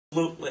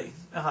Absolutely.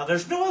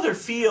 There's no other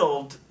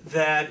field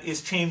that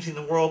is changing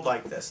the world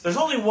like this. There's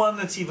only one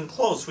that's even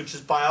close, which is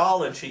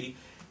biology.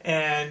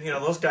 And,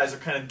 those guys are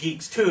kind of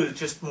geeks too. It's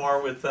just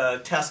more with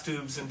test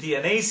tubes and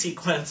DNA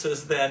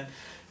sequences than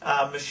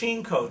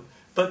machine code.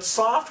 But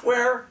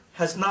software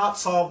has not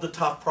solved the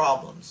tough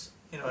problems.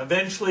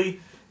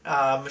 Eventually,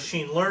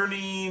 machine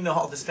learning,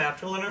 all this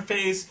natural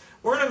interface,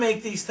 we're going to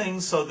make these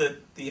things so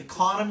that the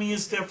economy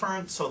is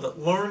different, so that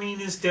learning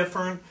is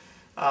different,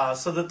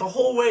 so that the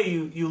whole way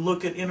you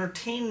look at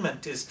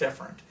entertainment is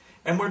different.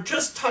 And we're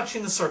just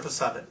touching the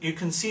surface of it. You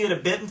can see it a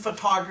bit in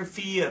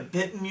photography, a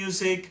bit in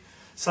music,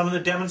 some of the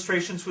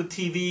demonstrations with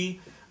TV.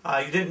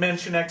 You didn't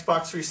mention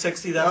Xbox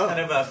 360. That's kind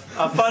of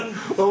a fun...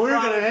 Well, we were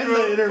going to end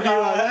the interview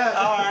on that.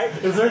 All right.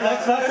 Is there an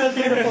Xbox that's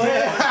here to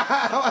play?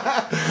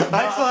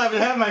 I still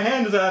haven't had my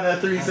hands on a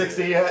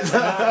 360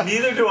 yet.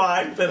 Neither do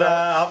I, but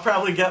I'll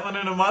probably get one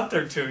in a month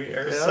or two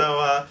here. Yeah.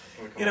 So,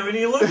 when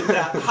you look at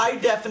that, high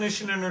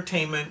definition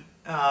entertainment,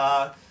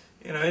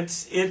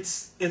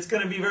 it's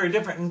going to be very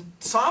different. And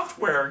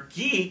software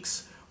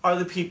geeks are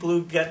the people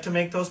who get to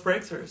make those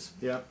breakthroughs.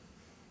 Yeah.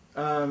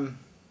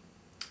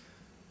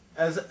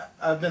 As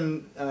I've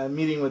been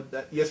meeting with,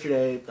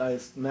 yesterday I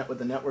met with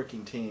the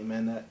networking team,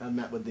 and I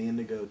met with the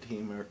Indigo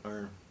team,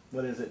 or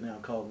what is it now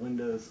called?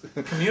 Windows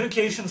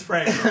Communications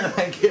Framework.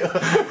 Thank you.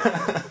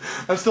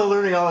 I'm still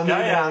learning all the new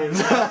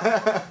names.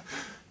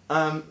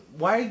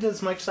 Why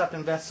does Microsoft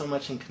invest so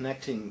much in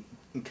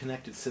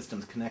connected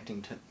systems,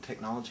 connecting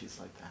technologies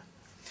like that?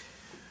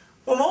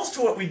 Well, most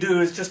of what we do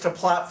is just a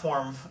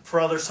platform for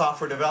other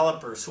software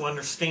developers who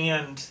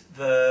understand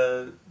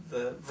the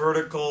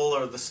vertical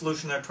or the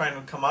solution they're trying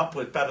to come up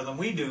with better than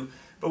we do,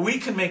 but we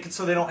can make it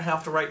so they don't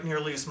have to write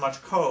nearly as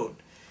much code.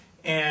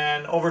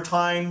 And over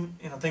time,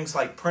 things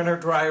like printer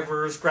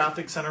drivers,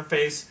 graphics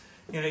interface,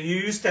 you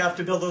used to have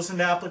to build those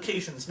into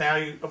applications. Now,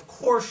 of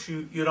course,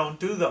 you don't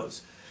do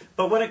those.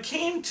 But when it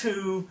came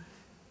to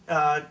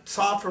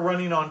software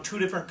running on two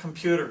different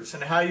computers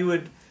and how you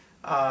would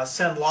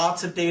send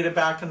lots of data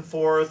back and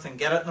forth and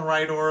get it in the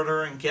right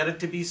order and get it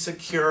to be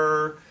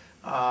secure,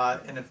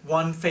 and if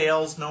one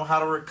fails, know how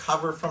to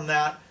recover from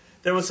that.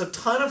 There was a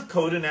ton of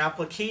code and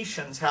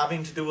applications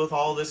having to do with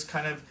all this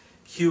kind of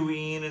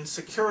queuing and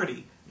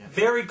security. Yeah.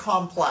 Very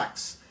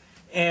complex.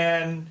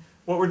 And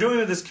what we're doing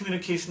with this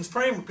communications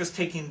framework is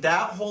taking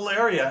that whole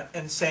area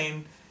and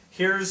saying,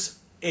 here's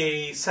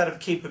a set of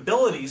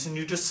capabilities, and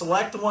you just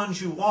select the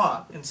ones you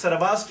want. Instead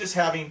of us just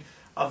having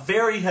a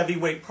very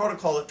heavyweight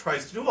protocol that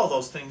tries to do all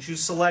those things, you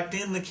select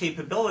in the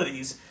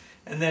capabilities,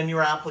 and then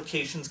your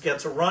applications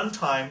gets a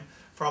runtime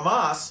from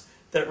us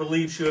that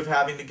relieves you of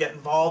having to get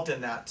involved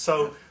in that.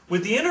 So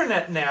with the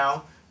internet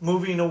now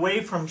moving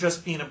away from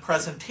just being a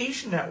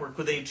presentation network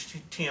with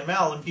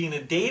HTML and being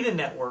a data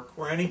network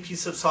where any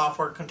piece of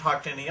software can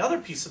talk to any other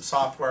piece of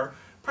software,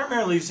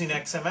 primarily using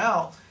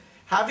XML,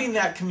 having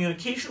that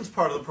communications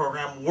part of the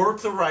program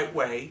work the right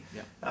way,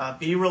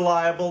 be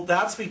reliable,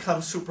 that's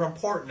become super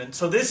important. And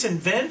so this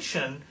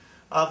invention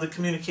of the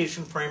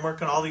communication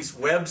framework and all these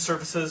web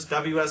services,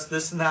 WS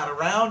this and that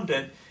around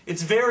it,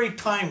 it's very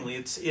timely.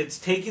 It's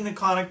taking the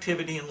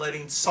connectivity and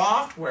letting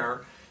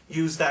software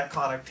use that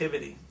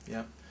connectivity.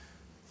 Yeah.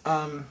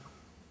 I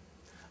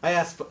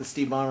asked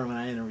Steve Ballmer when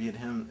I interviewed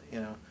him,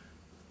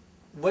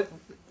 what,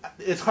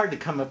 it's hard to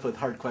come up with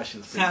hard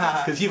questions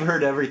because you've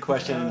heard every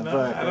question in the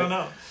book. I don't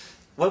know.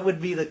 What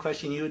would be the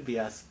question you would be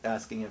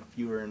asking if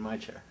you were in my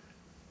chair?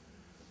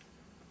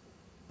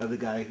 Of the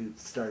guy who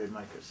started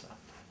Microsoft.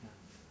 Yeah.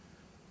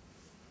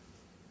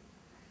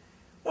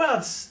 Well,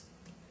 it's,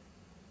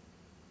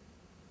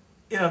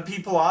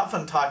 people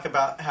often talk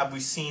about, have we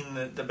seen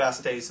the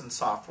best days in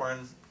software?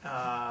 And,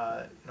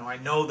 I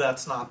know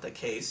that's not the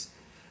case.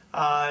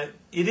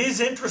 It is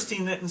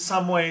interesting that in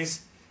some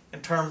ways,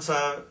 in terms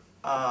of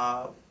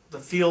the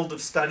field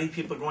of study,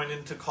 people going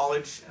into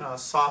college,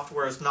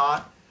 software is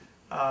not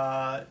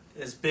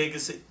as big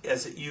as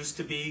it used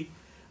to be.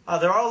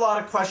 There are a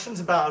lot of questions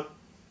about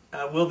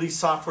will these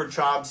software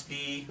jobs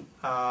be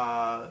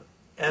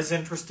as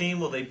interesting?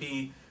 Will they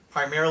be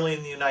primarily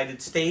in the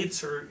United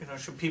States, or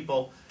should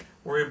people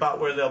worry about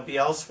where they'll be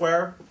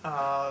elsewhere?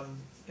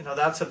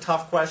 That's a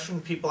tough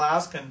question people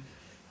ask, and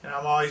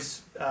I'm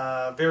always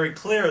very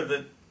clear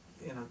that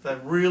the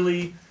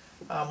really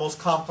most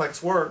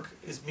complex work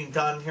is being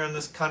done here in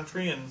this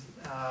country, and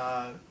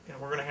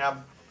we're going to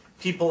have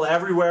people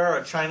everywhere,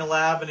 a China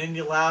lab, an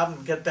India lab,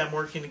 and get them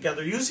working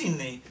together using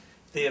the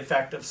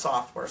effective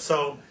software.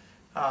 So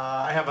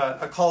I have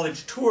a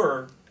college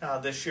tour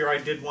this year. I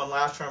did one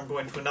last year. I'm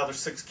going to another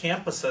 6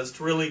 campuses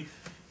to really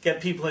get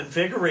people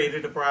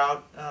invigorated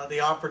about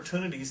the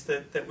opportunities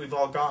that we've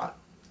all got.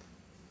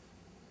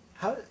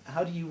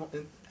 How do you want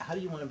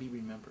to be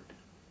remembered?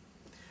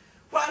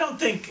 Well, I don't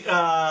think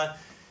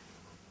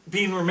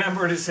being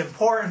remembered is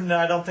important.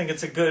 I don't think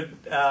it's a good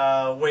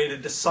way to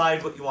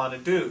decide what you want to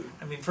do.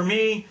 I mean, for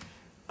me,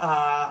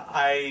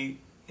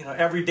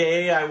 every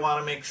day I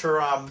want to make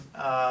sure I'm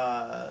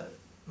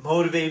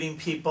motivating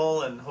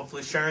people and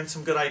hopefully sharing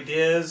some good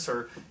ideas,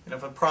 or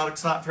if a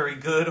product's not very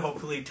good,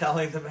 hopefully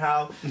telling them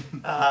how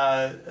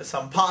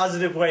some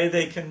positive way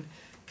they can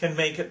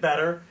make it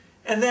better.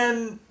 And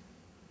then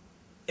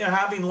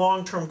having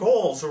long-term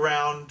goals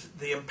around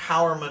the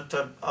empowerment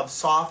of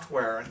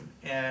software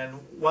and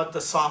what the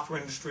software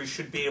industry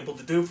should be able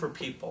to do for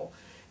people.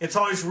 It's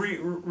always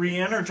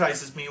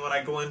re-energizes me when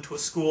I go into a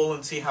school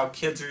and see how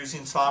kids are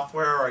using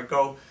software, or I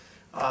go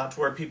to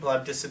where people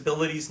have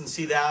disabilities and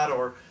see that,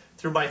 or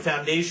through my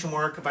foundation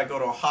work, if I go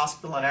to a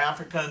hospital in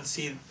Africa and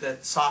see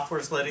that software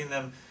is letting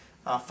them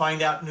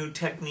find out new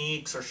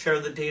techniques or share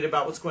the data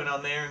about what's going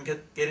on there and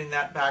getting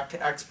that back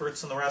to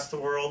experts in the rest of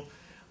the world.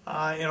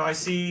 I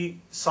see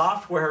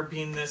software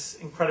being this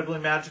incredibly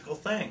magical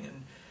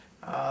thing,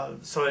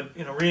 and so it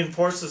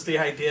reinforces the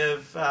idea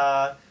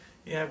of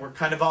we're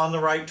kind of on the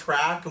right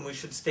track, and we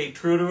should stay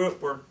true to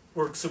it.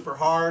 Work super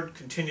hard,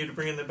 continue to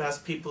bring in the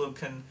best people who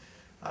can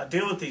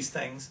deal with these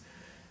things.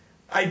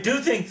 I do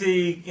think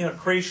the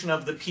creation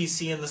of the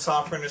PC and the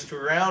software industry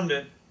around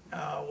it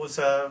was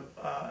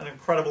an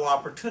incredible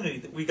opportunity,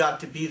 that we got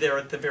to be there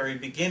at the very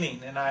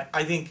beginning, and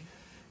I think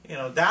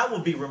that will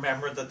be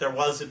remembered, that there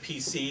was a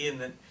PC, and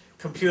that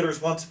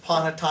computers once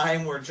upon a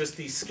time were just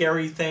these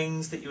scary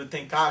things that you would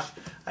think, gosh,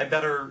 I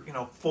better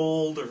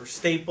fold or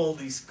staple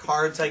these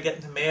cards I get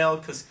in the mail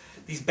because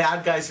these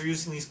bad guys are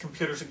using these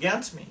computers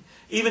against me.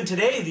 Even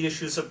today, the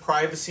issues of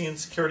privacy and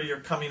security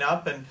are coming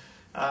up, and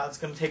it's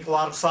going to take a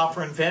lot of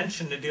software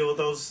invention to deal with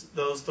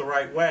those the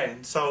right way.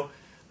 And so,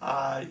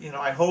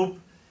 I hope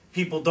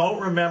people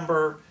don't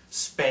remember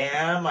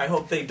spam. I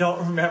hope they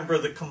don't remember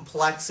the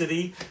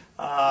complexity.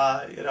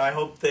 I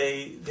hope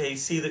they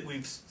see that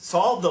we've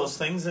solved those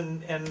things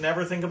and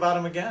never think about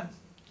them again.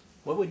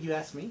 What would you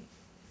ask me?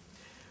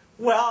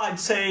 Well, I'd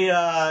say,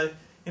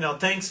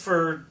 thanks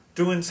for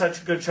doing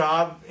such a good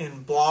job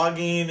in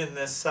blogging and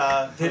this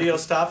video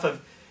stuff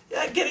of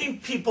getting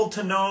people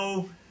to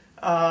know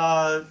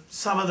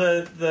some of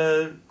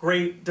the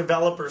great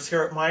developers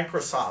here at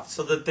Microsoft,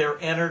 so that their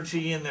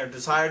energy and their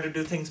desire to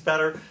do things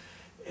better,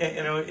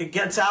 it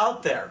gets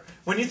out there.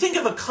 When you think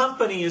of a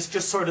company as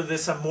just sort of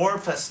this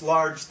amorphous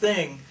large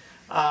thing,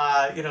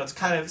 it's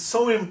kind of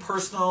so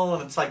impersonal,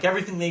 and it's like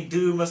everything they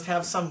do must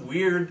have some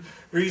weird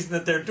reason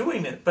that they're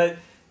doing it. But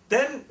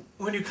then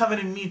when you come in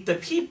and meet the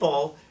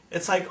people,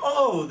 it's like,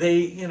 oh,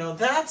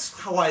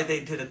 that's why they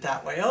did it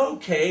that way.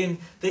 Okay, and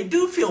they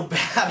do feel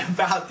bad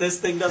about this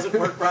thing doesn't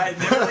work right,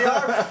 and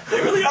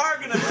they really are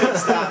going to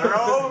fix that, or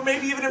oh,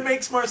 maybe even it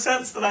makes more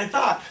sense than I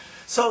thought.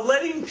 So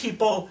letting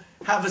people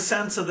have a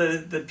sense of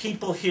the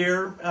people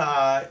here,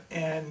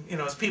 and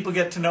as people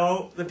get to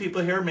know the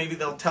people here, maybe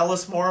they'll tell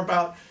us more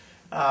about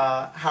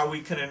how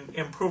we can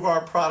improve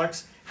our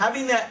products.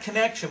 Having that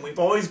connection, we've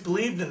always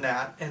believed in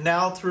that, and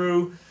now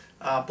through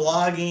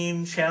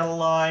blogging, Channel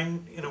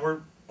 9, we're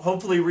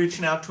hopefully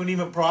reaching out to an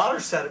even broader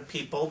set of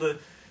people to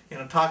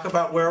talk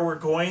about where we're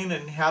going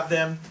and have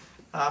them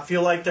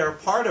feel like they're a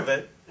part of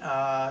it.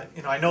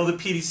 I know the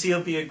PDC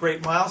will be a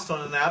great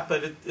milestone in that,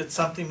 but it's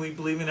something we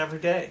believe in every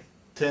day.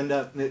 To end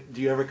up, do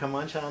you ever come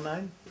on Channel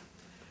 9?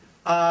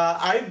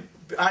 I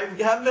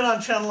haven't been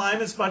on Channel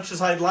 9 as much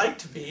as I'd like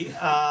to be.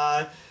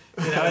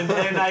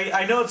 And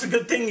I know it's a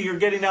good thing you're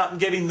getting out and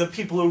getting the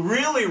people who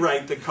really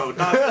write the code,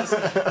 not just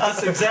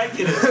us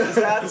executives, because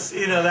that's,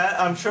 that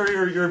I'm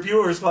sure your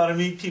viewers want to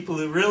meet people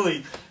who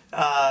really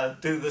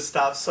do this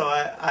stuff. So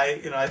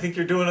I think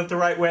you're doing it the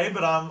right way,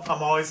 but I'm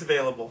always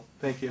available.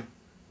 Thank you.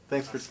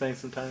 Thanks for spending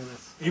some time with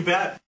us. You bet.